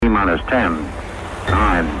countdown is 10,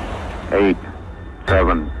 9, 8,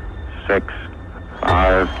 7, 6,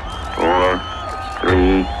 5, 4, 3,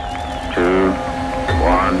 2,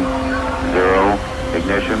 1, 0.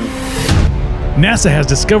 Ignition. NASA has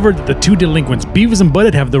discovered that the two delinquents, Beavis and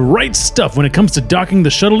Butthead, have the right stuff when it comes to docking the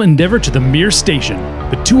shuttle Endeavour to the Mir station.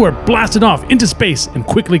 The two are blasted off into space and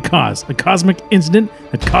quickly cause a cosmic incident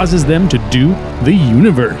that causes them to do the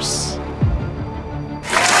universe.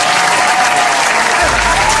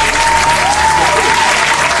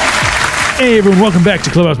 Hey everyone, welcome back to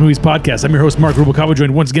Clubhouse Movies Podcast. I'm your host, Mark Rubalcaba,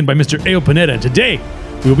 joined once again by Mr. Ayo Panetta, and today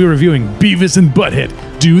we'll be reviewing Beavis and Butthead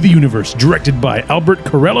Do the Universe, directed by Albert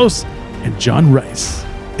Corellos and John Rice.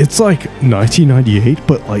 It's like 1998,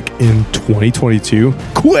 but like in 2022.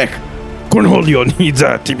 Quick! Cornholio needs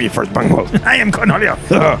a TV first bunghole. I am Cornholio.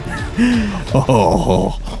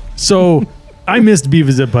 Oh. So, I missed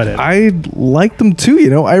Beavis and Butthead. I liked them too,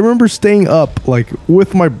 you know. I remember staying up like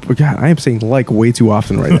with my... God, I am saying like way too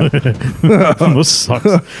often right now. This sucks.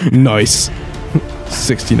 Nice.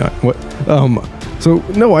 69. What? So,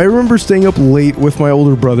 no, I remember staying up late with my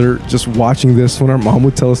older brother just watching this when our mom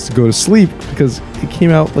would tell us to go to sleep because it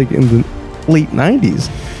came out like in the late 90s.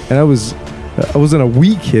 And I wasn't a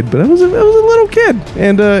wee kid, but I was a little kid.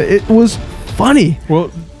 And it was funny.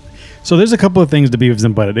 Well, so there's a couple of things to Beavis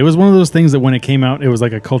and Butthead. It was one of those things that when it came out, it was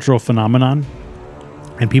like a cultural phenomenon.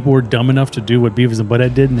 And people were dumb enough to do what Beavis and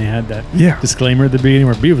Butthead did, and they had that disclaimer at the beginning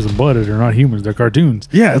where Beavis and Butthead are not humans, they're cartoons.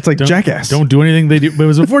 Yeah, it's like Jackass. Don't do anything they do. But it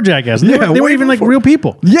was before Jackass. They were even like real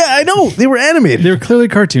people. Yeah, I know. They were animated. They were clearly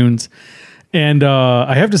cartoons. And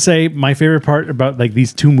I have to say, my favorite part about like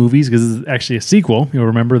these two movies, because it's actually a sequel. You'll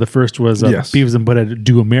remember the first was Beavis and Butthead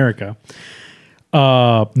Do America.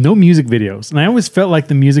 No music videos. And I always felt like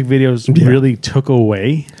the music videos really took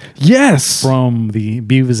away from the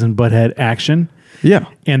Beavis and Butthead action. Yeah.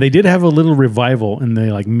 And they did have a little revival in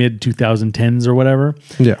the like mid 2010s or whatever.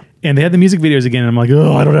 Yeah. And they had the music videos again. And I'm like,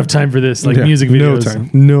 oh, I don't have time for this. Like music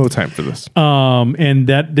videos. No time for this. And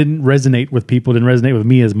that didn't resonate with people, didn't resonate with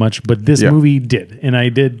me as much, but this movie did. And I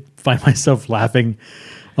did find myself laughing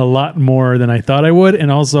a lot more than I thought I would.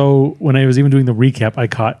 And also when I was even doing the recap, I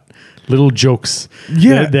caught little jokes.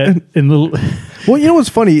 Yeah. Little. Well, you know what's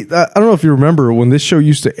funny? I don't know if you remember when this show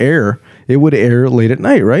used to air, it would air late at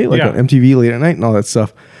night, right? Like on MTV late at night and all that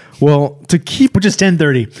stuff. Well, to keep... Which is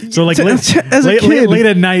 10:30. So like as a kid, late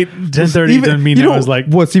at night, 10:30 doesn't mean I was like...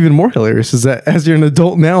 What's even more hilarious is that as you're an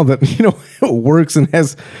adult now that, you know, works and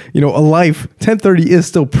has, you know, a life, 10:30 is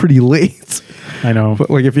still pretty late. I know. But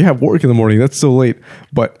like if you have work in the morning, that's so late.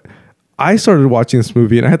 But I started watching this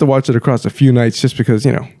movie and I had to watch it across a few nights just because,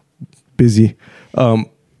 you know, busy.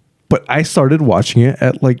 But I started watching it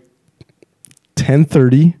at like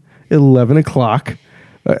 10:30, 11 o'clock.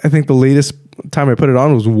 I think the latest time I put it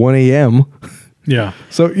on was 1 a.m. Yeah.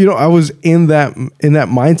 So, you know, I was in that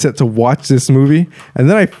mindset to watch this movie. And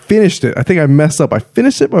then I finished it. I think I messed up. I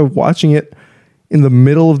finished it by watching it in the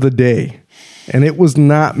middle of the day. And it was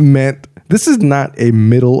not meant... This is not a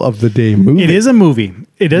middle of the day movie. It is a movie.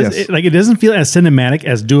 It does it doesn't feel as cinematic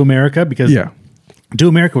as Do America because Do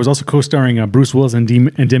America was also co-starring Bruce Willis and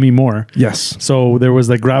Demi Moore. Yes. So there was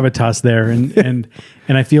like gravitas there, and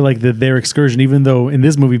I feel like their excursion, even though in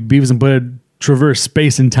this movie Beavis and Butthead traverse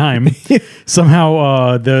space and time,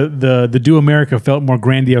 somehow the Do America felt more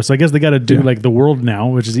grandiose. So I guess they got to do like the world now,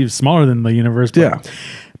 which is even smaller than the universe.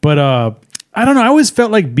 But I don't know. I always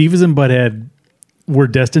felt like Beavis and Butthead were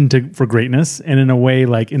destined for greatness, and in a way,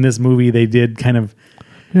 like in this movie, they did kind of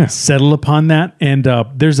settle upon that. And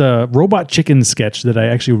there's a Robot Chicken sketch that I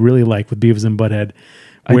actually really like with Beavis and Butthead.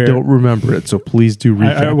 I don't remember it, so please do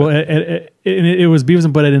recap. It was Beavis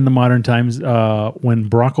and Butthead in the modern times when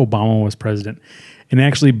Barack Obama was president. And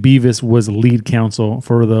actually, Beavis was lead counsel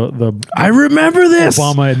for the I remember this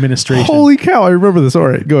Obama administration. Holy cow, I remember this. All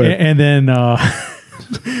right, go ahead. And then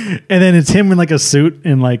and then it's him in like a suit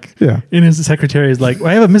and like and his secretary is like,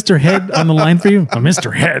 I have a Mr. Head on the line for you. A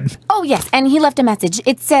Mr. Head. Oh yes, and he left a message.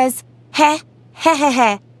 It says heh heh heh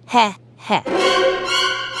heh heh heh.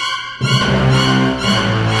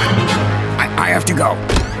 I have to go.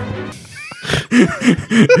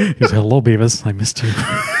 He goes, hello Beavis, I missed you.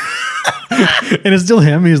 And it's still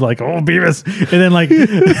him. He's like, oh Beavis. And then like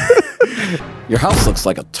your house looks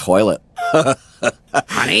like a toilet.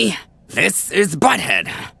 Honey, this is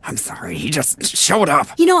Butthead. I'm sorry, he just showed up.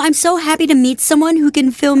 You know, I'm so happy to meet someone who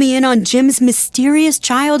can fill me in on Jim's mysterious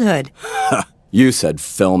childhood. You said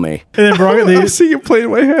filmy. And then Barack, I'm seeing it play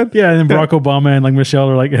in my head. yeah, and then Barack Obama and like Michelle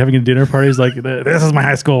are like having a dinner party. He's like, this is my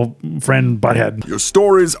high school friend Butthead. Your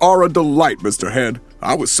stories are a delight, Mr. Head.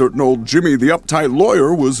 I was certain old Jimmy the uptight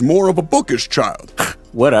lawyer was more of a bookish child.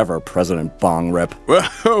 Whatever, President Bong Rip. Well,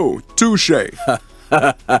 oh, touche.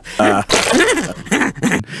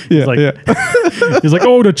 He's like, he's like,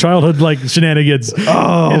 oh, the childhood like shenanigans.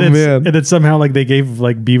 Oh, and man. And then somehow like they gave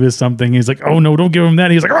like Beavis something. He's like, oh no, don't give him that.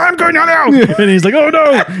 And he's like, oh, I'm going now. And he's like, oh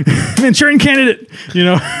no, Manchurian candidate. You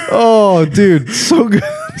know. Oh, dude, so good.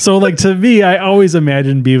 So like to me, I always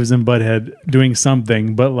imagined Beavis and Butthead doing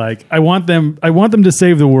something, but like I want them to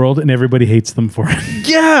save the world, and everybody hates them for it.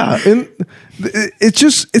 Yeah, and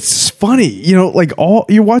it's funny, you know, like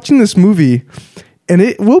you're watching this movie, and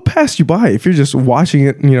it will pass you by if you're just watching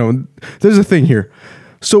it. You know, there's a thing here.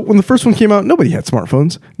 So when the first one came out, nobody had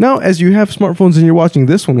smartphones. Now, as you have smartphones and you're watching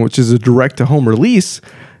this one, which is a direct-to-home release,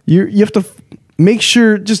 you have to make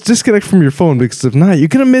sure just disconnect from your phone, because if not, you're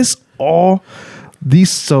gonna miss all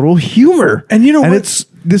these subtle humor. And you know what?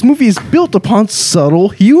 This movie is built upon subtle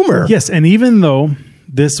humor. Yes, and even though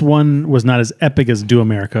this one was not as epic as Do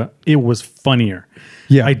America, it was funnier.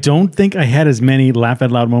 Yeah. I don't think I had as many laugh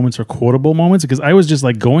out loud moments or quotable moments, because I was just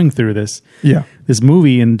like going through this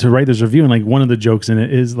movie and to write this review, and like one of the jokes in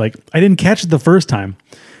it is like I didn't catch it the first time.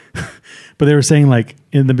 But they were saying like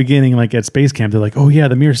in the beginning, like at space camp, they're like, "Oh yeah,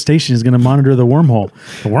 the Mir station is going to monitor the wormhole."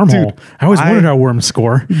 The wormhole. Dude, I always wondered how worms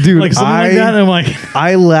score. Dude, like something like that. And I'm like,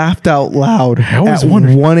 I laughed out loud always at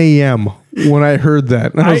wondered. 1 a.m. when I heard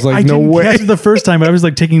that. And I was like, I no didn't way. catch it the first time, but I was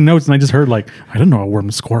like taking notes, and I just heard like, I don't know how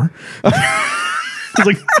worms score. I was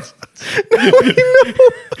like,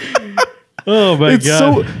 oh my It's god!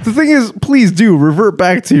 so the thing is, please do revert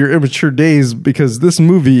back to your immature days, because this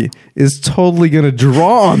movie is totally going to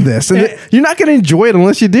draw on this, and you're not going to enjoy it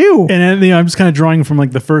unless you do. And then, you know, I'm just kind of drawing from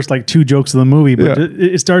like the first like two jokes of the movie, but Yeah.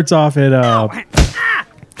 it starts off at a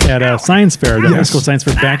science fair, the high school science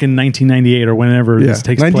fair back in 1998 or whenever this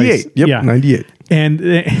takes 98. place. Yep, Yeah, 98.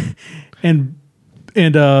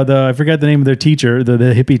 And I forgot the name of their teacher, the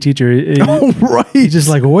hippie teacher. Oh, right. He's just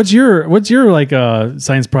like, what's your like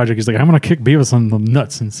science project? He's like, I'm gonna kick Beavis on the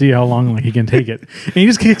nuts and see how long like he can take it. And he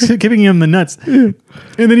just keeps kicking him in the nuts. And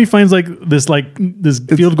then he finds like this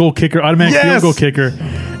field goal kicker, automatic field goal kicker.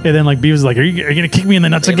 And then like Beavis is like, are you gonna kick me in the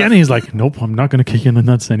nuts again? And he's like, nope, I'm not gonna kick you in the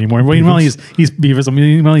nuts anymore. Meanwhile, he's Beavis. I mean,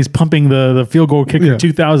 meanwhile, he's pumping the field goal kicker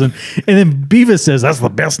 2000. And then Beavis says, that's the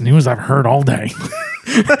best news I've heard all day.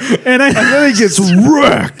 and then he gets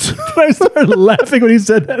wrecked. I started laughing when he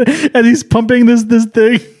said that, and he's pumping this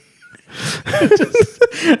thing.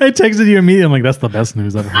 I texted you immediately. I'm like, that's the best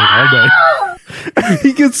news I've heard all day.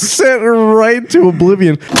 He gets sent right to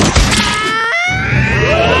oblivion.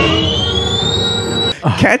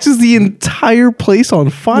 Catches the entire place on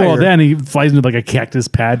fire. Well, then he flies into like a cactus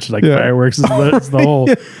patch, like fireworks. It's the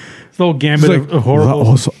whole gambit Like, of horrible.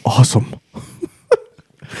 that was awesome.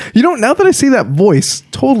 You know, now that I see that voice,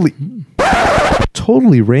 totally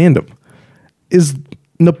random. Is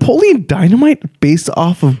Napoleon Dynamite based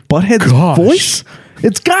off of Butthead's Gosh. voice?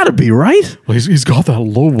 It's got to be, right? Well, he's got that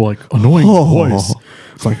low, like annoying voice.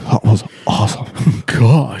 It's like, that was awesome.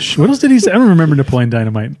 Gosh, what else did he say? I don't remember Napoleon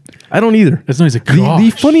Dynamite. I don't either. It's always a The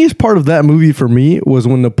gosh. funniest part of that movie for me was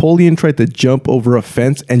when Napoleon tried to jump over a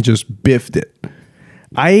fence and just biffed it.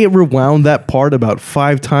 I rewound that part about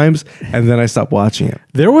 5 times, and then I stopped watching it.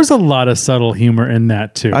 There was a lot of subtle humor in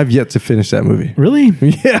that too. I've yet to finish that movie. Really?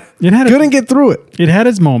 Yeah. It had Couldn't get through it. It had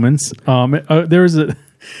its moments. There was a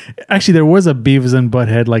Beavis and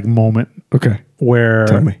Butthead like moment Okay. where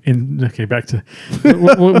Tell me. Back to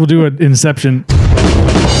we'll do an Inception.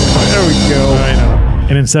 There we go. I know.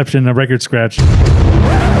 An Inception, a record scratch.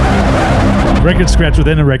 Record scratch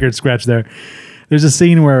within a record scratch there. There's a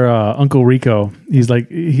scene where Uncle Rico, he's like,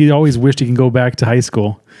 he always wished he can go back to high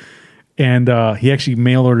school. And he actually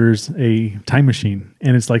mail orders a time machine.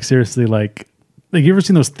 And it's like, seriously, like you ever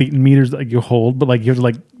seen those thetan meters that like, you hold, but like you have to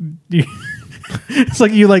like, it's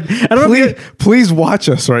like you like, I don't know. Please watch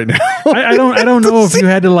us right now. I don't know if you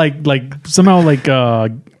had to like somehow like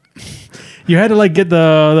you had to like get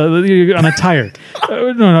the on a tire.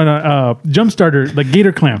 No. Jump starter, like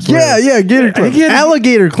gator clamps. Yeah, gator clamps.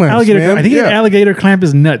 Alligator clamps. Alligator. Man. I think he had alligator clamp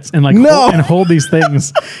his nuts and like hold these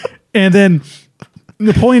things. And then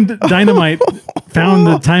Napoleon Dynamite found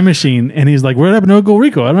the time machine, and he's like, "What happened to Uncle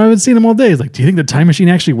Rico? I haven't seen him all day." He's like, "Do you think the time machine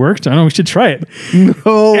actually worked? I don't know. We should try it."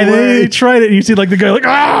 No and way. then he tried it, and you see like the guy like,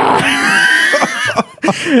 "Ah!"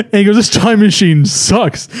 And he goes, "This time machine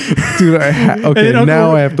sucks." Dude, okay,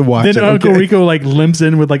 now I have to watch it. Then Uncle Okay. Rico like limps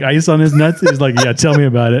in with like ice on his nuts. He's like, "Yeah, tell me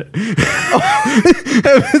about it."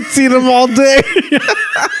 haven't seen him all day.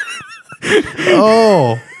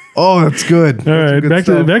 Oh, that's good. All right, back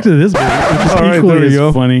to this movie, which is All right, equally there we as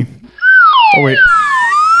go. funny. Oh wait,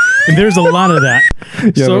 And there's a lot of that.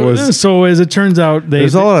 Yeah, there was. So as it turns out,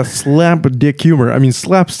 there's a lot of slapstick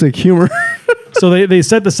humor. So they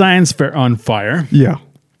set the science fair on fire, Yeah.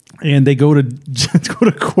 and they go to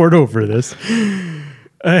court over this.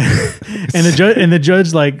 And the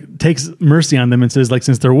judge like takes mercy on them and says, like,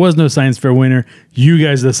 since there was no science fair winner, you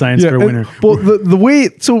guys are the science fair and- winner. Well, the way,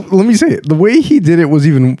 so let me say it. The way he did it was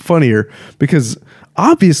even funnier because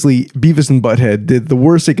obviously Beavis and Butthead did the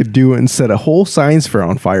worst they could do and set a whole science fair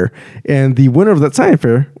on fire. And the winner of that science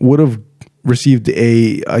fair would have received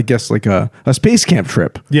I guess like a space camp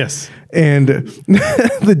trip. Yes. And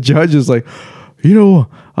the judge is like,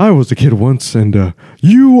 I was a kid once and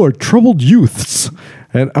you are troubled youths.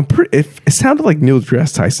 And it sounded like Neil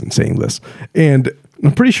deGrasse Tyson saying this. And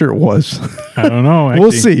I'm pretty sure it was. I don't know. We'll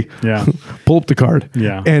actually. see. Yeah. Pull up the card.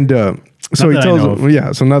 Yeah. And so he that I tells know them,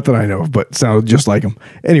 of. so not that I know of, but sounded just like him.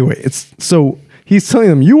 Anyway, he's telling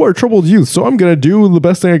them, you are troubled youth, so I'm going to do the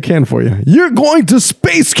best thing I can for you. You're going to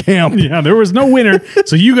space camp. Yeah, there was no winner,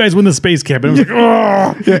 so you guys win the space camp. And it was like,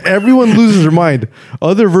 oh, Yeah, everyone loses their mind.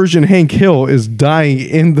 Other version Hank Hill is dying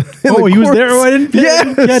in the he was courts. there. Oh, I didn't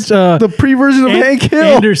catch the pre-version of Hank Hill.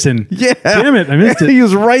 Anderson. Yeah. Damn it, I missed it. He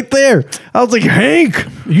was right there. I was like, Hank.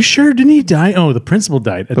 Are you sure? Didn't he die? Oh, the principal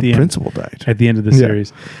died at the end. principal died. At the end of the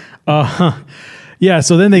series. Yeah,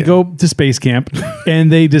 so then they go to space camp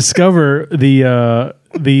and they discover the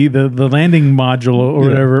landing module or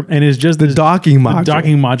whatever, and it's just The docking module.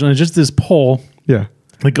 Docking module, and it's just this pole Yeah.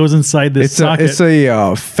 that goes inside this socket. It's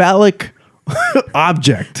a phallic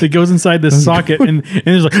object. that goes inside this socket, and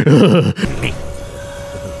it's like, ugh.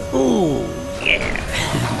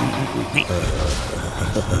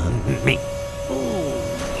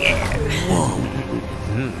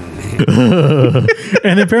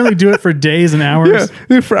 And they apparently do it for days and hours.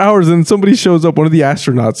 Yeah, for hours. And somebody shows up, one of the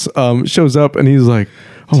astronauts shows up and he's like,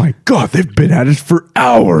 oh my God, they've been at it for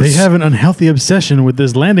hours. They have an unhealthy obsession with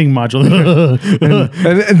this landing module.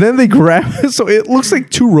 and then they grab so it looks like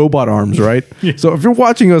two robot arms, right? Yeah. So if you're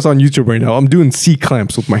watching us on YouTube right now, I'm doing C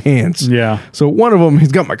clamps with my hands. Yeah. So one of them,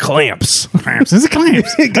 he's got my clamps. Clamps. This is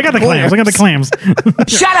clamps. I got the clamps. I got the clamps.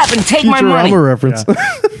 Shut up and take my money. Futurama reference.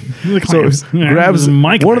 The So clamps. Yeah, grabs this is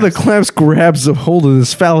my one of the clamps. clamps grabs a hold of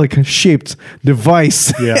this phallic shaped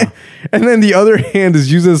device. Yeah. And then the other hand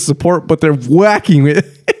is used as support, but they're whacking it.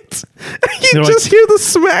 You They're just like- hear the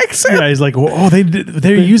smack sound. Yeah, he's like, oh,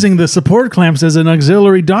 they're using the support clamps as an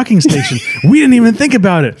auxiliary docking station. We didn't even think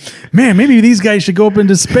about it. Man, maybe these guys should go up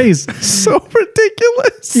into space. So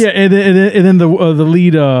ridiculous. Yeah, and then the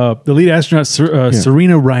lead astronaut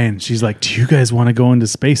Serena Ryan, she's like, do you guys want to go into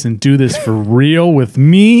space and do this for real with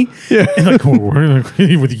me? Yeah. And like, oh, we're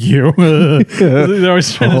with you. They're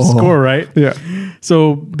always trying to score, right? Yeah.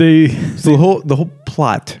 So So the whole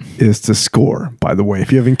plot is to score, by the way,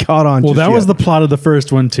 if you haven't caught on. well, just that was yet. the plot of the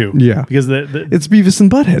first one too. Yeah. because It's Beavis and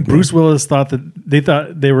Butthead. Bruce Willis thought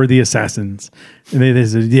they were the assassins, and they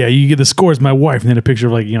said, "Yeah, you get the score as my wife." And then a picture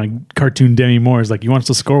of like cartoon Demi Moore is like, "You want us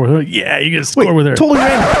to score with her?" Yeah, you get to score with her. Totally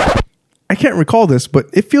random. I can't recall this, but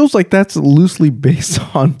it feels like that's loosely based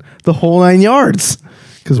on the whole 9 yards.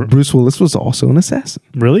 Because Bruce Willis was also an assassin.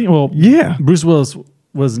 Really? Well, Yeah. Bruce Willis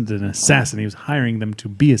wasn't an assassin; he was hiring them to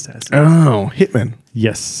be assassins. Oh, Hitman.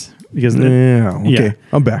 Yes, because Yeah. Okay. Yeah.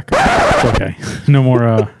 I'm back. it's okay. No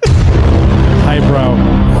more highbrow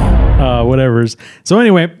whatevers. So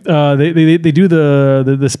anyway, they do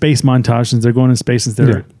the space montage since they're going in space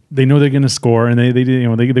since they know they're going to score, and they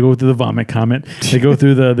go through the vomit comet, they go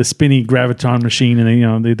through the spinny graviton machine,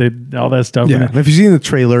 and they all that stuff. Yeah. And And if you've seen the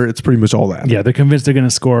trailer, it's pretty much all that. yeah, they're convinced they're going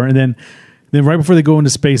to score, and then right before they go into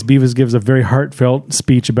space, Beavis gives a very heartfelt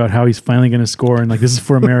speech about how he's finally going to score, and like, this is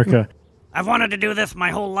for America. I've wanted to do this my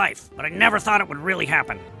whole life, but I never thought it would really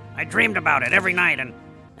happen. I dreamed about it every night, and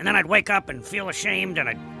then I'd wake up and feel ashamed, and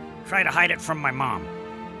I'd try to hide it from my mom.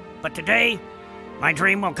 But today, my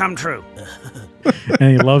dream will come true.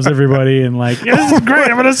 And he loves everybody, and like, yeah, this is great,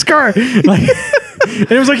 I'm gonna score. Like,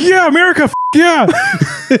 and it was like, yeah, America, yeah,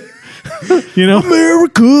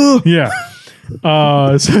 America. yeah.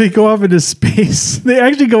 So they go off into space. They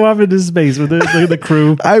actually go off into space with the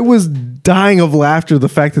crew. I was dying of laughter the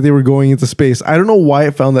fact that they were going into space. I don't know why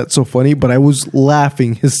I found that so funny, but I was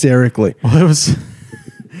laughing hysterically. Well,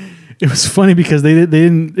 it was funny because it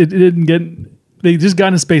didn't get they just got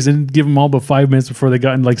into space and give them all but 5 minutes before they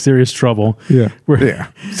got in like serious trouble. Yeah. Where,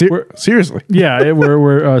 Seriously. Yeah,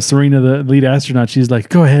 where Serena, the lead astronaut, she's like,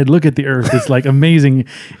 "Go ahead, look at the Earth. It's like amazing.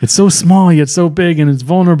 It's so small yet so big, and it's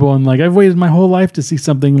vulnerable. And like I've waited my whole life to see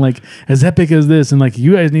something like as epic as this. And like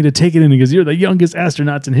you guys need to take it in because you're the youngest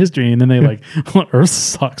astronauts in history." And then they like, well, Earth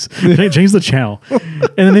sucks. They change the channel,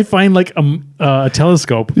 and then they find like a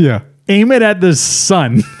telescope. Yeah. Aim it at the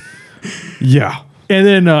sun. Yeah. And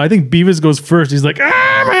then I think Beavis goes first. He's like,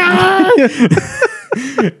 "Ah, my eye."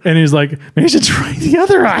 And he's like, maybe I should try the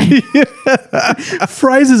other eye.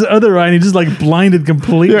 Fries his other eye and he's just like blinded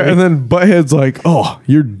completely. Yeah, and then Butthead's like, "Oh,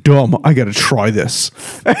 you're dumb. I got to try this."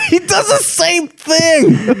 He does the same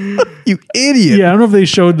thing. You idiot. Yeah, I don't know if they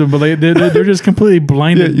showed them, but they're just completely Yeah,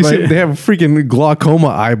 blinded. you see, they have freaking glaucoma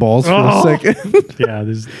eyeballs for a second. Yeah,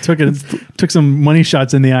 took some money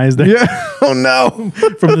shots in the eyes there. Yeah. Oh no.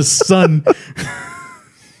 From the sun.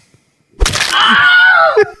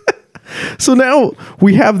 So now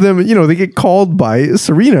we have them, they get called by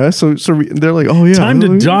Serena. So they're like, "Oh yeah, Time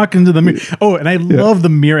to dock into the mirror." Oh, and I love the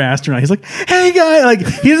mirror astronaut. He's like, "Hey guy," like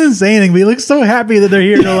he doesn't say anything, but he looks so happy that they're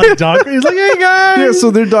here to like dock. He's like, "Hey guys." Yeah,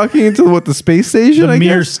 so they're docking into the space station. The I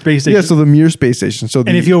Mir guess? space station. Yeah, so the Mir space station. So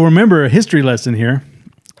And if you'll remember a history lesson here,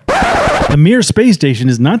 the Mir space station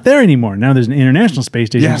is not there anymore. Now there's an international space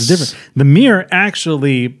station, Yes. which is different. The Mir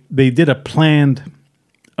actually, they did a planned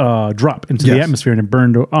drop into the Yes. atmosphere and it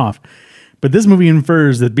burned off. But this movie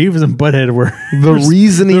infers that Beavis and Butthead were The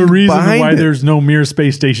reasoning behind why it. there's no Mir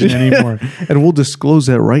space station anymore. and we'll disclose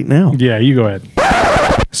that right now. Yeah, you go ahead.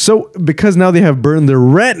 So because now they have burned their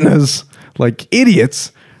retinas like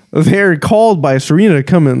idiots, they're called by Serena to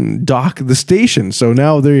come and dock the station. So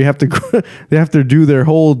now they have to do their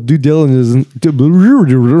whole due diligence.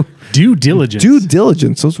 Due diligence. Due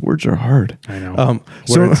diligence. Those words are hard. I know.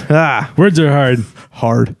 Words. Words are hard.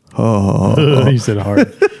 Hard. You said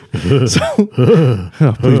hard. Please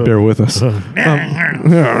bear with us.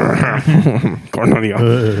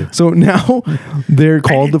 So now they're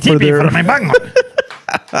called for their.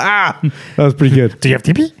 That was pretty good. Do you have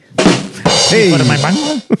tippy? Hey.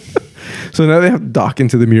 So now they have to dock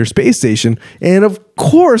into the Mir space station, and of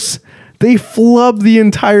course they flub the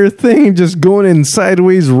entire thing, just going in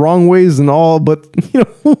sideways, wrong ways, and all. But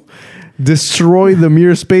destroy the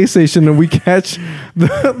Mir space station, and we catch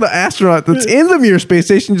the astronaut that's in the Mir space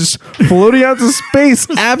station just floating out to space,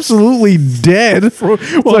 absolutely dead. It's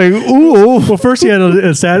like, ooh. Well, first he had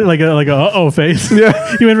a sad, like a uh-oh face.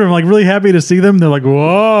 Yeah. He went from like really happy to see them. They're like,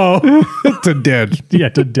 whoa. To dead. Yeah,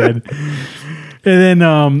 to dead. And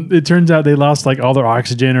then it turns out they lost like all their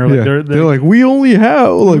oxygen, or like Yeah. they're They're like, we only have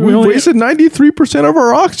we only- wasted 93% of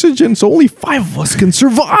our oxygen, so only 5 of us can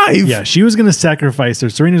survive. yeah. She was gonna sacrifice her.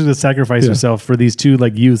 Serena's gonna sacrifice herself for these two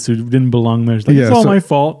like youths who didn't belong there. It's like, Yeah, it's all so- my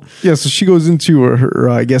fault. Yeah, so she goes into her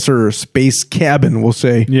I guess her space cabin, we'll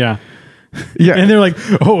say. Yeah. Yeah. And they're like,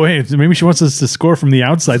 oh wait, maybe she wants us to score from the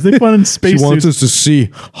outside. They put in space She wants suits. us to see. She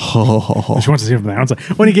wants to see it from the outside.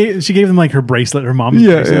 When she gave them like her bracelet, her mom's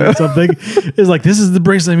Yeah, bracelet yeah. or something. It's like, this is the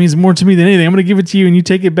bracelet that means more to me than anything. I'm gonna give it to you and you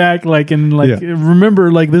take it back,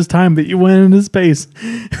 remember like this time that you went into space.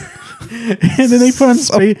 And then they put on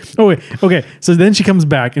space. Oh wait, okay. So then she comes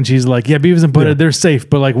back and she's like, "Yeah, Beavis and Butthead, they're safe,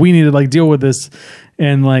 but like we need to like deal with this,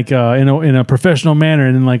 and like in a professional manner.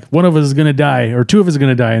 And then like one of us is gonna die, or two of us are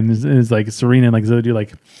gonna die." And it's like Serena and like Zoe do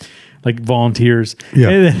like volunteers. Yeah.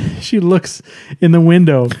 And then she looks in the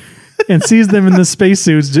window and sees them in the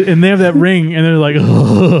spacesuits, and they have that ring, and they're like,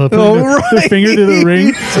 their finger to the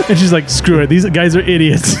ring, and she's like, "Screw it, these guys are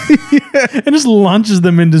idiots," and just launches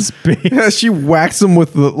them into space. Yeah, she whacks them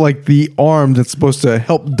with the arm that's supposed to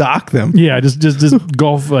help dock them. Yeah, just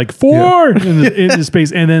golf like forward into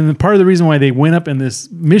space. And then part of the reason why they went up in this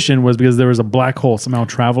mission was because there was a black hole somehow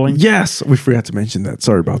traveling. Yes, we forgot to mention that.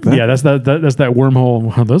 Sorry about that. Yeah, that's that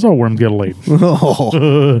wormhole. Well, those all worms get laid.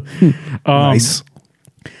 Oh, nice.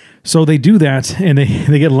 So they do that, and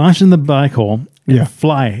they get launched in the black hole and Yeah.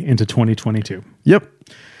 fly into 2022. Yep.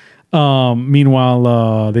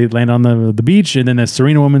 Meanwhile, they land on the beach, and then the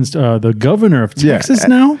Serena woman's the governor of Yeah. Texas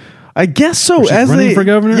now. I guess so. she's running for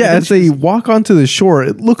governor? Yeah, I as think they walk onto the shore,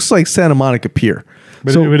 it looks like Santa Monica Pier.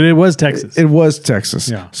 But it was Texas. It was Texas.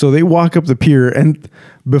 Yeah. So they walk up the pier, and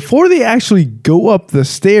before they actually go up the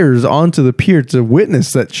stairs onto the pier to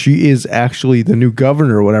witness that she is actually the new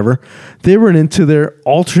governor or whatever, they run into their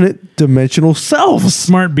alternate dimensional selves.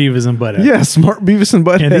 Smart Beavis and Butthead. Yeah, smart Beavis and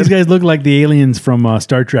Butthead. And these guys look like the aliens from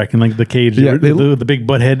Star Trek and like the cage. Yeah, the big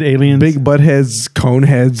butthead aliens. Big butt heads, cone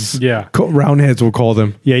heads. Yeah. Round heads, we'll call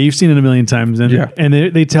them. Yeah, you've seen it a million times. And, Yeah. and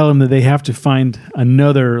they tell them that they have to find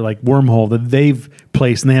another like wormhole that they've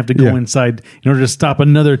placed, and they have to go Yeah. inside in order to stop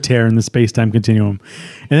another tear in the space-time continuum.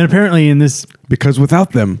 And then apparently in this... Because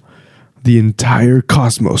without them, the entire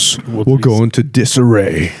cosmos will go into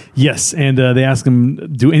disarray. Yes, and they ask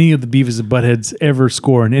them, do any of the Beavis and Buttheads ever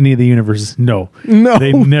score in any of the universes? No. No.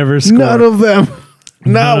 They never score. None of them.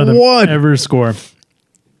 None Not of them one. ever score.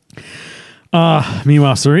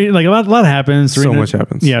 Meanwhile, Serena, like a lot happens. Serena, much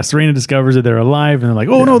happens. Yeah, Serena discovers that they're alive, and they're like,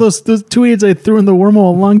 "Oh no, those two idiots I threw in the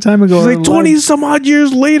wormhole a long time ago." She's are like alive." 20 some odd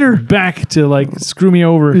years later. Back to like screw me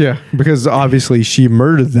over. Yeah, because obviously she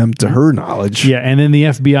murdered them to her knowledge. Yeah, and then the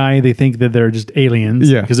FBI, they think that they're just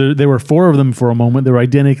aliens. Yeah. because there were 4 of them for a moment. They were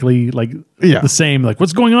identically like Yeah. the same. Like,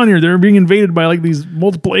 what's going on here? They're being invaded by like these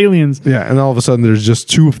multiple aliens. Yeah, and all of a sudden there's just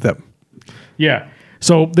 2 of them. Yeah.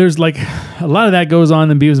 So there's like a lot of that goes on,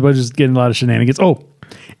 and Beavis and Butthead just getting a lot of shenanigans. Oh,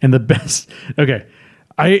 and the best. Okay,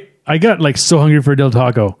 I got like so hungry for Del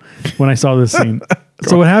Taco when I saw this scene.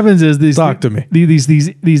 So what happens is Talk to me. These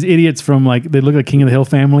idiots from like they look like King of the Hill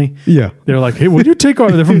family. Yeah. They're like, hey, will you take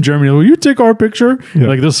our? They're from Germany. Will you take our picture?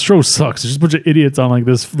 Like this show sucks. There's just a bunch of idiots on like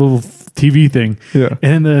this little TV thing. Yeah.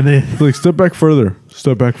 And then they Like, step back further.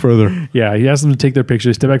 Step back further. yeah, he asked them to take their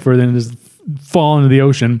picture, step back further, and just fall into the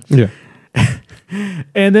ocean. Yeah.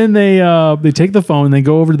 And then they take the phone, they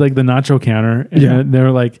go over to like the nacho counter, and Yeah.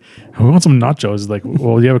 they're like, we want some nachos. He's like,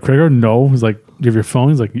 well, do you have a credit card? No. He's like, do you have your phone?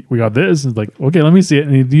 He's like, we got this. He's like, okay, let me see it.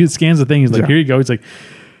 And he scans the thing. He's like, Yeah. here you go. He's like,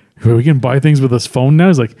 we can buy things with this phone now.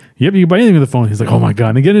 He's like, yep, you can buy anything with the phone. He's like, oh my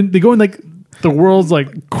God. And they go in like the world's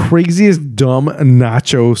like, Craziest dumb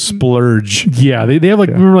nacho splurge. yeah, they have like,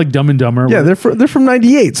 remember like Dumb and Dumber? Yeah, they're from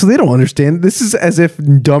 98, so they don't understand. This is as if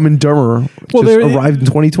Dumb and Dumber just arrived in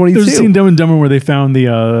 2022. There's a scene in Dumb and Dumber where they found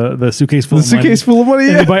the suitcase full The of money. suitcase full of money,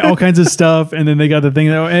 And yeah. they buy all kinds of stuff, and then they got the thing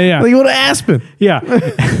that, yeah. Like, you go to Aspen. Yeah.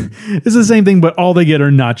 It's the same thing, but all they get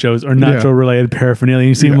are nachos or nacho related paraphernalia.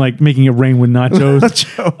 You see them like making it rain with nachos.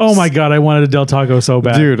 Nachos. Oh my God, I wanted a Del Taco so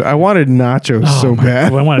bad. Dude, I wanted nachos so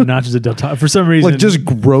bad. I wanted nachos at Del Taco. For some reason. Like just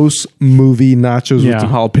gross movie nachos Yeah. with some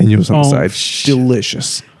jalapenos on the Oh, side.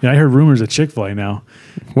 Delicious. Yeah, I heard rumors of Chick-fil-A now.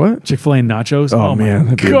 What? Chick-fil-A nachos. Oh, my man,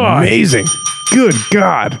 that'd be God. amazing. Good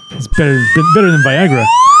God. It's better than Viagra.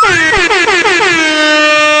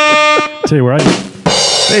 Tell you where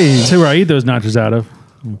I eat those nachos out of.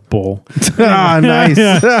 Bowl. Ah, nice.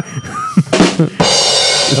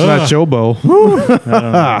 It's not Jobo.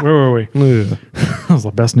 Where were we? That was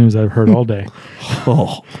the best news I've heard all day.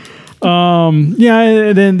 Yeah,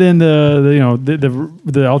 and then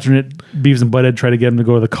the alternate Beavis and Butthead try to get him to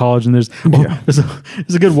go to the college, and there's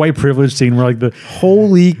a good white privilege scene where like the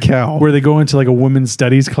Holy cow. where they go into like a women's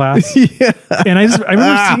studies class. Yeah, and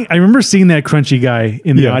I remember seeing that crunchy guy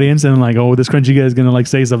in the Yeah. audience, and like, oh, this crunchy guy is gonna like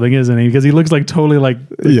say something, isn't he? Because he looks like totally like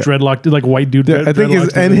Yeah. dreadlocked, like white dude. Yeah, I think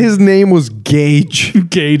his name was Gage.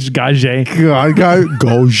 Gage Gage. God,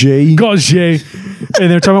 Gage. Gage. And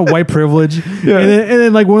they're talking about white privilege. Yeah. And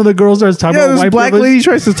then like one of the girls starts talking Yeah, about this white black privilege. lady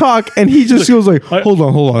tries to talk, and he just goes like, hold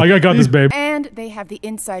on. I got this, babe. And they have the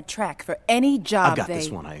inside track for any job I've got this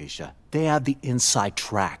one, Aisha. They have the inside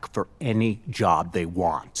track for any job they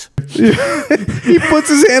want. He puts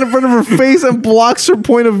his hand in front of her face and blocks her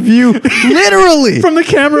point of view. Literally. From the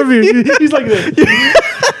camera view. He's like this.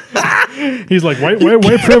 He's like, white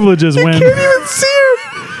privilege is when. Can't even see her.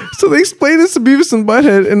 So they explain this to Beavis and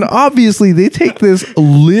Butthead, and obviously they take this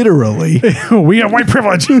literally. We got white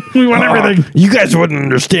privilege. We want everything. You guys wouldn't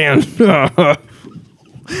understand. And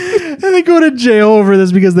they go to jail over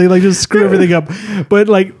this because they like just screw everything up. But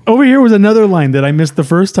like over here was another line that I missed the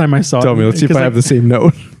first time I saw it. Tell me, let's see if I have the same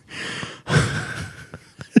note.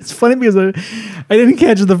 It's funny because I didn't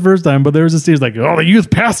catch it the first time, but there was a scene like, oh, the youth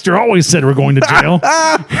pastor always said we're going to jail.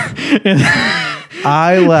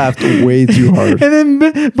 I laughed way too hard. And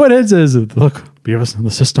then Butthead says, look, Beavis, the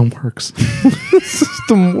system works. The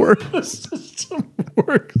system works. The system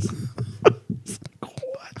works.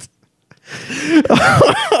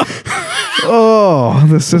 Oh,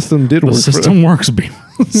 the system did The work. system works,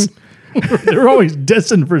 Beavis. They're always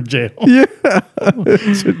destined for jail. Yeah.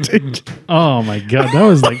 It's ridiculous. Oh my God. That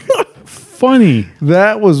was like funny.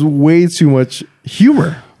 That was way too much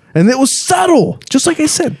humor. And it was subtle. Just like I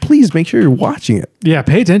said, please make sure you're watching it. Yeah,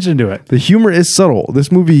 pay attention to it. The humor is subtle.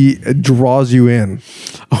 This movie draws you in.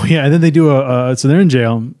 Oh yeah, and then they do so they're in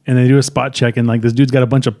jail and they do a spot check and like this dude's got a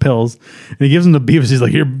bunch of pills and he gives them to Beavis. He's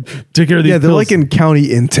like, here, take care of these. Yeah, they're pills. like in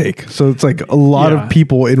county intake, so it's like a lot of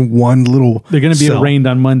people in one little. They're going to be cell. arraigned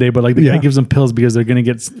on Monday, but like the guy gives them pills because they're going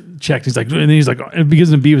to get checked. He's like, and then he's like, and he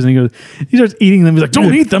gives them Beavis and he goes, he starts eating them. He's like,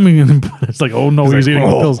 don't eat them. And it's like, oh no, he's eating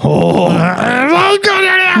the pills.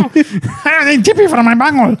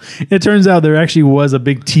 It turns out there actually was a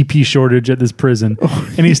big TP shortage at this prison,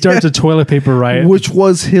 and he starts a toilet paper riot, which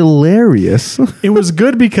was hilarious. It was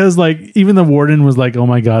good because like even the warden was like, "Oh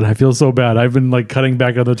my god, I feel so bad. I've been like cutting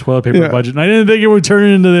back on the toilet paper budget, and I didn't think it would turn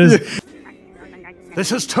into this." This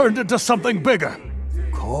has turned into something bigger.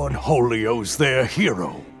 Cornholio's their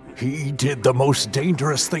hero. He did the most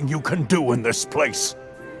dangerous thing you can do in this place.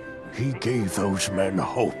 He gave those men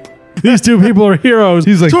hope. These two people are heroes.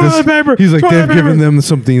 He's like toilet paper. He's like, toilet they've paper. given them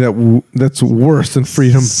something that's worse than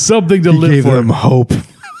freedom. Something to he live gave for. them hope. We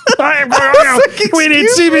need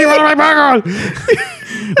CB on my background.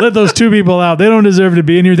 Let those two people out. They don't deserve to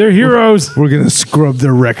be in here. They're heroes. We're gonna scrub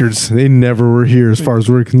their records. They never were here, as far as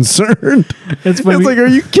we're concerned. It's like, are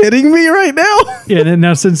you kidding me right now? Yeah. And then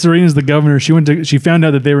now, since Serena's the governor, she found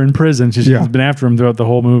out that they were in prison. She's been after him throughout the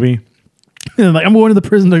whole movie. And like, I'm going to the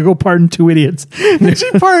prison to go pardon two idiots. And she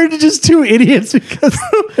pardoned just two idiots because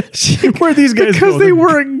where these guys because they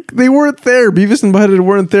weren't there. Beavis and Butthead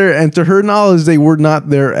weren't there, and to her knowledge, they were not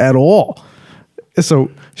there at all. So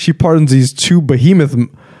she pardons these two behemoths of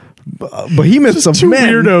two men.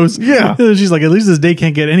 weirdos. Yeah. And she's like, at least this day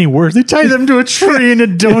can't get any worse. They tied them to a tree and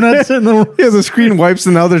did donuts and the screen wipes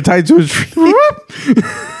and now they're tied to a tree.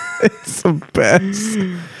 It's the best.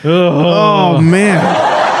 Oh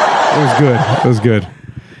man. It was good. It was good.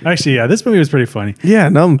 Actually, yeah, this movie was pretty funny. Yeah,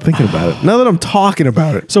 now I'm thinking about it. Now that I'm talking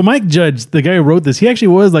about it. So Mike Judge, the guy who wrote this, he actually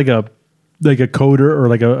was like a coder or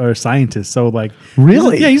like a scientist. So like,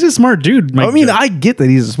 really, he's a smart dude. Mike Judge. I get that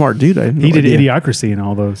he's a smart dude. He did Idiocracy and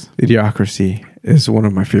all those. Idiocracy is one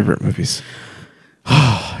of my favorite movies.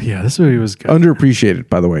 Yeah, this movie was good. Underappreciated,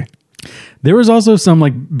 by the way. There was also some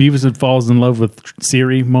like Beavis that falls in love with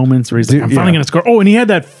Siri moments where he's like, I'm finally going to score. Oh, and he had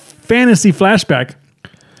that fantasy flashback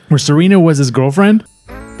where Serena was his girlfriend.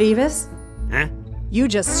 Beavis? Huh? You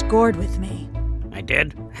just scored with me. I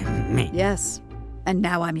did? Me? Yes. And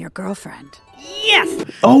now I'm your girlfriend.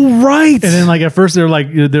 Yes! Oh, right. And then like at first they're like,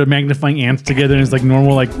 they're magnifying ants together and it's like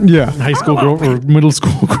normal like high school girl or middle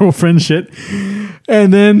school girlfriend shit.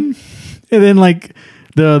 And then like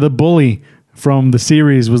the bully from the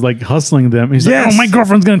series was like hustling them. He's like, oh, my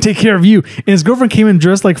girlfriend's going to take care of you. And his girlfriend came in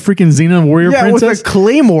dressed like freaking Xena Warrior Princess. With a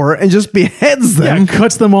claymore and just beheads them. Yeah,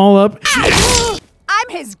 cuts them all up. I'm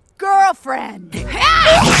his girlfriend.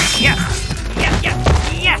 Yes! Yes! Yes!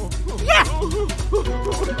 Yes! Yes!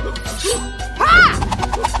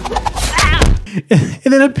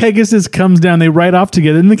 And then a Pegasus comes down. They ride off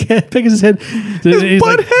together. And the Pegasus head, he's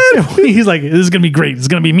like, he's like, this is gonna be great. This is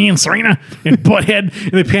gonna be me and Serena and Butthead.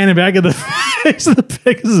 And they pan it back at the face of the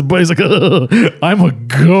Pegasus. But he's like, I'm a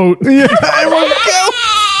goat. Yeah, I'm a goat.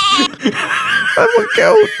 I'm a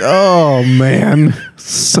goat. Oh man,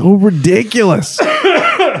 so ridiculous.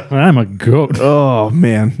 I'm a goat. Oh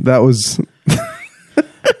man, that was.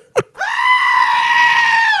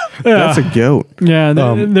 That's a goat. Yeah,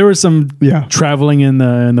 there was some traveling in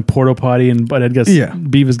the porta potty, and Butthead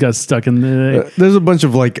Beavis got stuck in the. There's a bunch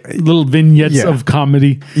of like little vignettes of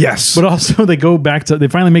comedy. Yes, but also they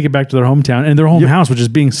finally make it back to their hometown and their home house, which is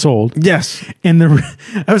being sold. Yes, and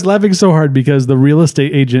I was laughing so hard because the real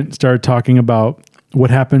estate agent started talking about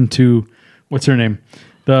what happened to what's her name.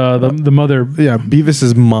 The mother,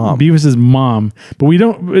 Beavis's mom, but we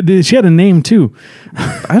don't. She had a name too.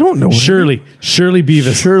 I don't know. Shirley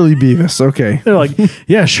Beavis. Okay, they're like,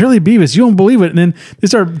 yeah, Shirley Beavis. You won't believe it. And then they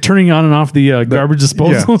start turning on and off the garbage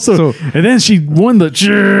disposal. So and then she won the,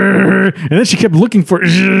 and then she kept looking for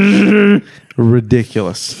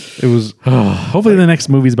ridiculous. It was. Hopefully, the next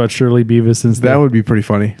movie's about Shirley Beavis. Since that would be pretty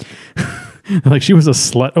funny. Like she was a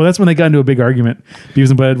slut. Oh, that's when they got into a big argument. Beavis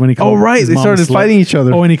and Butthead when he called. Oh, right. They started fighting each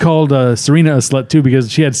other. Oh, and he called Serena a slut too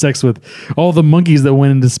because she had sex with all the monkeys that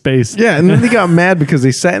went into space. Yeah, and then they got mad because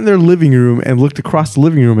they sat in their living room and looked across the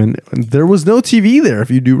living room, and there was no TV there.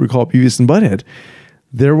 If you do recall Beavis and Butthead,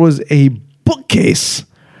 there was a bookcase.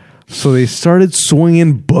 So they started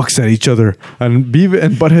swinging books at each other, and Beavis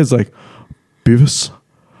and Butthead's like, Beavis,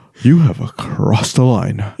 you have crossed the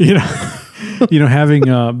line. You know, having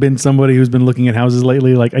been somebody who's been looking at houses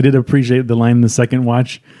lately, like I did appreciate the line in the second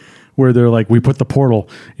watch where they're like, we put the portal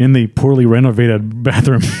in the poorly renovated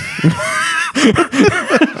bathroom.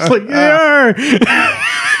 It's like,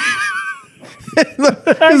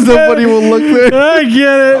 Because nobody will look there. I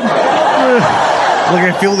get it.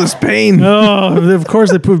 Like, I feel this pain. Oh, of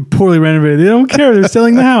course they put poorly renovated. They don't care. They're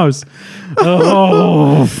selling the house.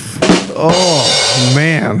 Oh,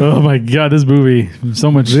 man. Oh my God, this movie. So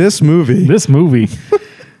much. This movie.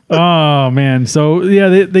 Oh man. So yeah,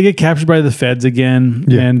 they get captured by the feds again.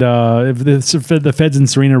 Yeah. And if the feds and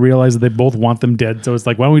Serena realize that they both want them dead. So it's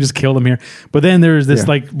like, why don't we just kill them here? But then there's this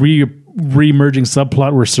like re-emerging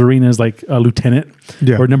subplot where Serena is like a lieutenant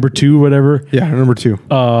or number 2, whatever. Yeah, number 2.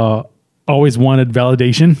 Always wanted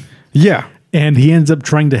validation. Yeah. And he ends up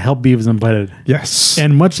trying to help Beavis and Butthead. Yes.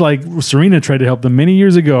 And much like Serena tried to help them many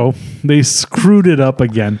years ago, they screwed it up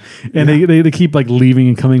again. And they keep like leaving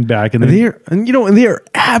and coming back. And they are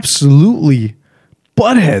absolutely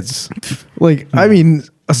buttheads. Like, I mean,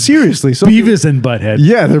 seriously. So Beavis and Butthead.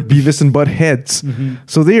 Yeah, they're Beavis and Buttheads. Mm-hmm.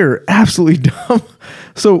 So they are absolutely dumb.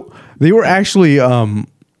 So they were actually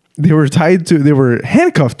they were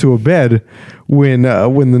handcuffed to a bed when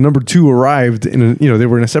the number 2 arrived they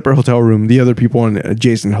were in a separate hotel room, the other people in an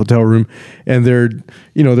adjacent hotel room, and they're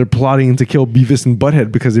plotting to kill Beavis and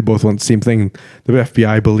Butthead because they both want the same thing. The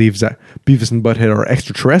FBI believes that Beavis and Butthead are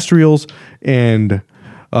extraterrestrials, and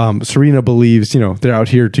Serena believes they're out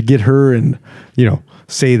here to get her and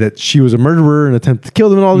say that she was a murderer and attempt to kill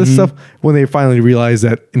them and all this stuff, when they finally realize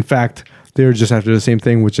that in fact they're just after the same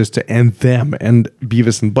thing, which is to end them and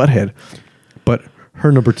Beavis and Butthead. But her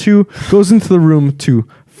number 2 goes into the room to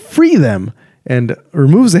free them and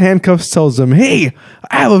removes the handcuffs, tells them, "Hey,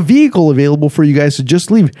 I have a vehicle available for you guys to just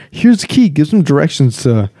leave. Here's the key." Gives them directions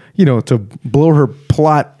to, to blow her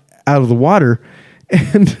plot out of the water.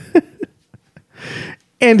 And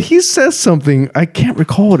and he says something, I can't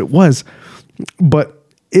recall what it was, but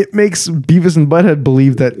it makes Beavis and Butthead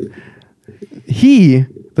believe that he,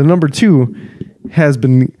 the number 2, has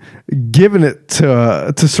been giving it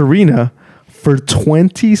to Serena for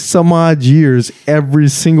 20 some odd years every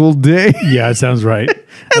single day. Yeah, it sounds right.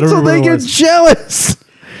 And so they get jealous.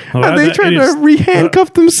 Well, and they try to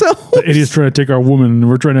re-handcuff themselves. The idiot's trying to take our woman, and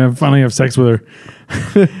we're trying to finally have sex with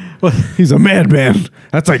her. Well, he's a madman.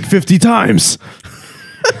 That's like 50 times.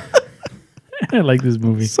 I like this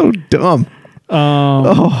movie. So dumb.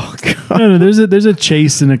 Oh God! No, there's a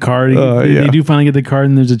chase in a car. They do finally get the car,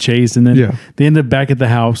 and there's a chase, and then they end up back at the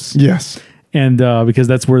house. Yes, and because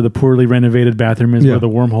that's where the poorly renovated bathroom is, where the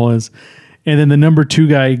wormhole is. And then the number 2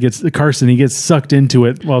 guy Carson. He gets sucked into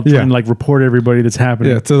it while trying to like report everybody that's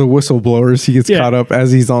happening. Yeah, to the whistleblowers, he gets caught up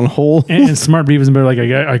as he's on hold. And smart Beavis and Butthead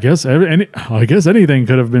are like, I guess anything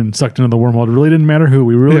could have been sucked into the wormhole. It really didn't matter who.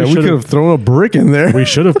 We could have thrown a brick in there. We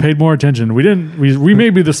should have paid more attention. We didn't. We may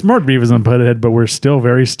be the smart Beavis and Butthead, but we're still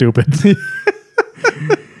very stupid.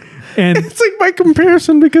 And it's like my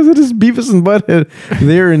comparison because it is Beavis and Butthead.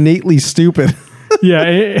 They're innately stupid. Yeah,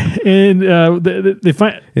 and they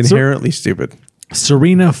find inherently stupid.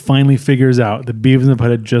 Serena finally figures out that Beavis and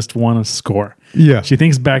Butthead just won a score. Yeah, she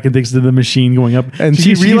thinks back and thinks of the machine going up, and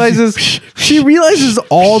she realizes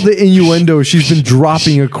all the innuendo she's been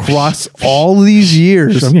dropping across all these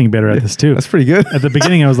years. I'm getting better at this too. That's pretty good. At the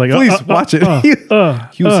beginning, I was like, "Please watch it."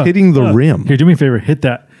 He was hitting the rim. Here, do me a favor, hit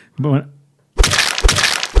that.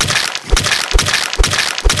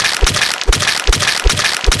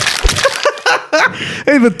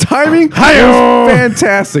 Hey, the timing was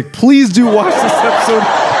fantastic. Please do watch this episode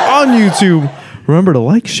on YouTube. Remember to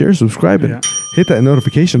like, share, subscribe, and hit that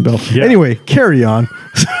notification bell. Yeah. Anyway, carry on.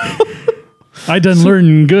 I done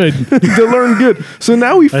learn good. To learn good. So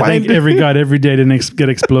now we find... I think every day didn't get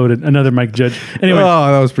exploded. Another Mike Judge. Anyway.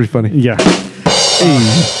 Oh, that was pretty funny. Yeah. But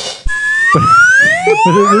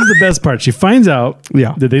this is the best part. She finds out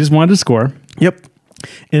that they just wanted to score. Yep.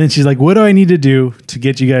 And then she's like, what do I need to do to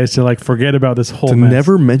get you guys to like forget about this whole mess?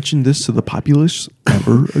 Never mention this to the populace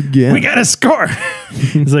ever again. We got to score.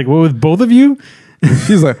 It's like, well, with both of you?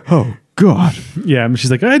 She's like, oh, God. Yeah. And she's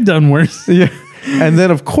like, I've done worse. Yeah. And then,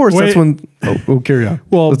 of course, that's when... Oh, carry on.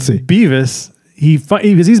 Well, let's see. Beavis... He's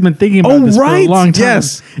been thinking about this for a long time.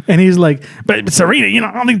 Yes. And he's like, but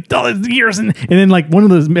Serena, all these years. And then like one of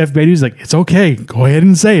those FBI dudes like, it's okay. Go ahead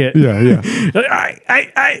and say it. Yeah.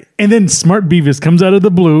 And then smart Beavis comes out of the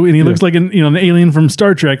blue and he looks like an alien from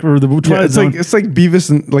Star Trek or the Twilight Zone. It's like Beavis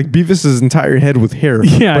and like Beavis's entire head with hair.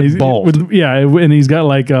 Yeah. But bald. And he's got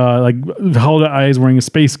like hollowed eyes wearing a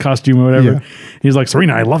space costume or whatever. Yeah. He's like,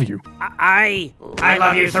 Serena, I love you. I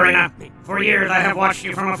love you, Serena. For years I have watched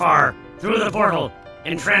you from afar. Through the portal,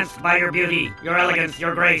 entranced by your beauty, your elegance,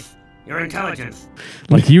 your grace, your intelligence.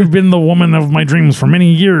 Like, you've been the woman of my dreams for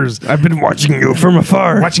many years. I've been watching you from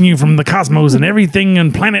afar. Watching you from the cosmos and everything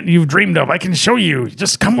and planet you've dreamed of. I can show you.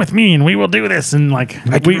 Just come with me and we will do this. And like,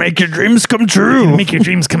 I can make your dreams come true. Make your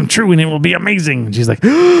dreams come true and it will be amazing. And she's like,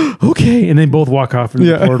 okay. And they both walk off into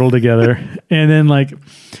the portal together. And then like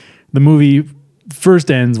the movie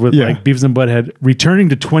first ends with like Beavis and Butthead returning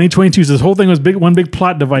to 2022. So this whole thing was one big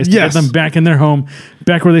plot device to get them back in their home,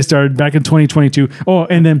 back where they started, back in 2022. Oh,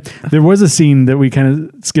 and then there was a scene that we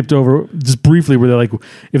kind of skipped over just briefly where they're like,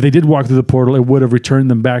 if they did walk through the portal, it would have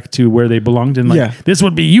returned them back to where they belonged. And like, this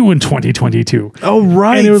would be you in 2022. Oh,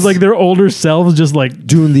 right. And it was like their older selves just like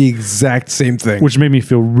doing the exact same thing. Which made me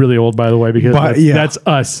feel really old, by the way, because that's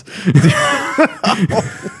us.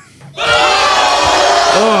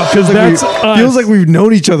 Because that's feels like we've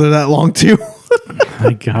known each other that long too.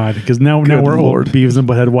 My God, because now we're old Beavis and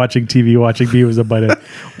Butthead watching TV, watching Beavis and Butthead.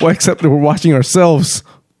 Well, except that we're watching ourselves.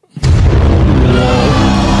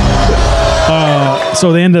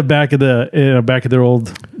 So they end up back at their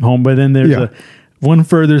old home, but then there's one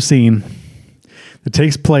further scene that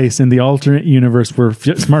takes place in the alternate universe where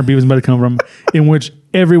Smart Beavis and Butthead come from, in which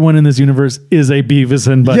everyone in this universe is a Beavis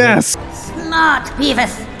and Butthead. Yes, Smart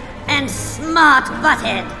Beavis and Smart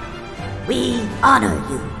Butthead, we honor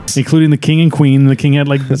you. Including the king and queen. The king had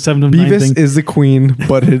like the 7 of 9 Beavis thing. is the queen,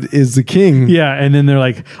 Butthead is the king. Yeah, and then they're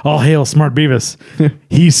like, all hail Smart Beavis.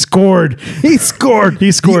 He scored. He scored.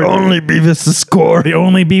 The only Beavis to score. The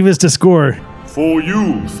only Beavis to score. For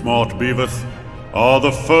you, Smart Beavis, are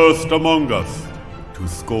the first among us to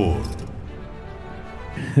score.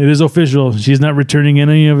 It is official. She's not returning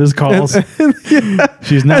any of his calls.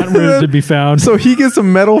 She's not ready to be found. So he gets a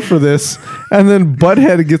medal for this, and then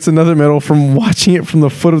Butthead gets another medal from watching it from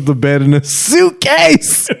the foot of the bed in a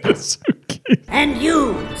suitcase. And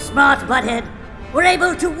you, Smart Butthead, were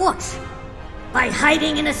able to watch by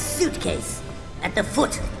hiding in a suitcase at the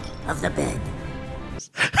foot of the bed.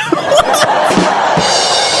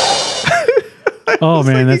 Oh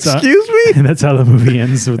man, like, excuse me. And that's how the movie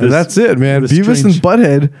ends. With this, that's it, man. Beavis and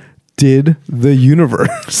Butthead did the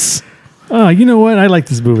universe. Oh, you know what? I like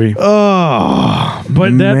this movie. Oh,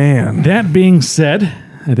 but man. That being said,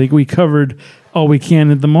 I think we covered all we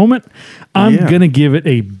can at the moment. I'm gonna give it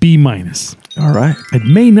a B-. All right. It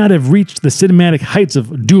may not have reached the cinematic heights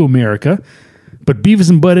of Do America, but Beavis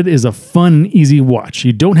and Butthead is a fun, easy watch.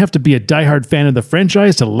 You don't have to be a diehard fan of the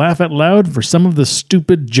franchise to laugh out loud for some of the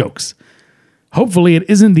stupid jokes. Hopefully it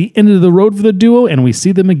isn't the end of the road for the duo and we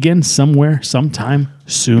see them again somewhere, sometime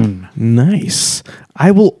soon. Nice. I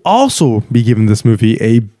will also be giving this movie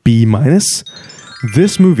a B-. This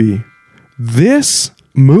movie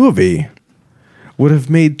would have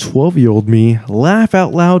made 12-year-old me laugh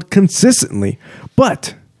out loud consistently,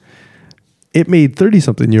 but it made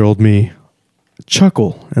 30-something-year-old me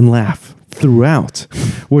chuckle and laugh throughout,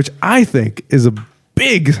 which I think is a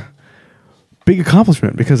big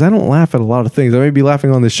accomplishment because I don't laugh at a lot of things. I may be laughing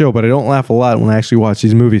on this show, but I don't laugh a lot when I actually watch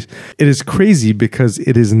these movies. It is crazy because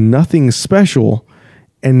it is nothing special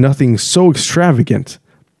and nothing so extravagant,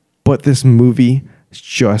 but this movie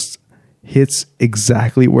just hits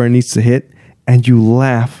exactly where it needs to hit, and you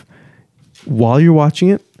laugh while you're watching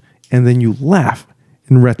it, and then you laugh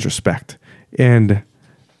in retrospect. And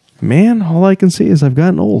man, all I can say is I've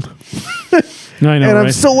gotten old. I know, and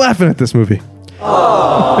I'm still laughing at this movie.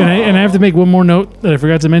 And I have to make one more note that I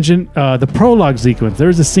forgot to mention. The prologue sequence.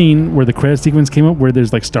 There's a scene where the credit sequence came up where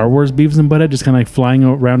there's like Star Wars Beavis and Butthead just kind of like flying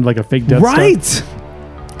around like a fake Death Star. Right.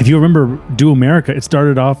 If you remember Do America, it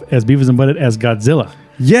started off as Beavis and Butthead as Godzilla.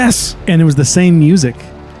 Yes. And it was the same music.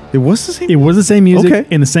 It was the same? It was the same music Okay.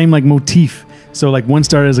 and the same like motif. So like one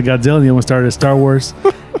started as a Godzilla and the other one started as Star Wars.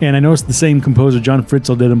 And I noticed the same composer, John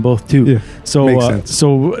Fritzl, did them both too. Yeah, so makes sense.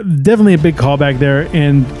 So definitely a big callback there.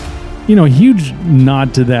 And you know, huge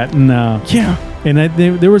nod to that. And and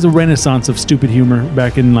there was a renaissance of stupid humor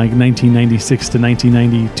back in like 1996 to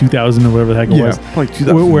 1990, 2000 or whatever the heck it was. Like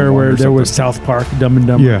 2001 where there was something. South Park, Dumb and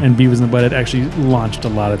Dumber, Yeah. and Beavis and Butthead actually launched a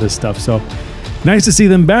lot of this stuff. So nice to see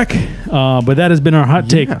them back. But that has been our hot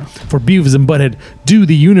take for Beavis and Butthead Do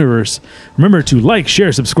the Universe. Remember to like,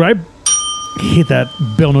 share, subscribe. Hit that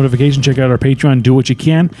bell notification. Check out our Patreon. Do what you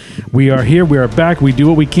can. We are here. We are back. We do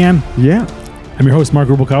what we can. Yeah. I'm your host, Mark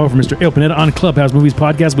Rubalcaba from Mr. El Pineda on Clubhouse Movies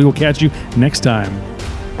Podcast. We will catch you next time.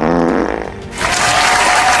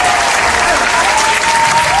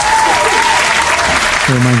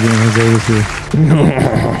 That reminds me of Jose was here.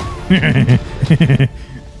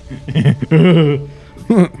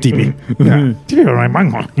 DB. Yeah.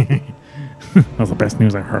 That was the best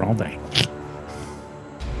news I've heard all day.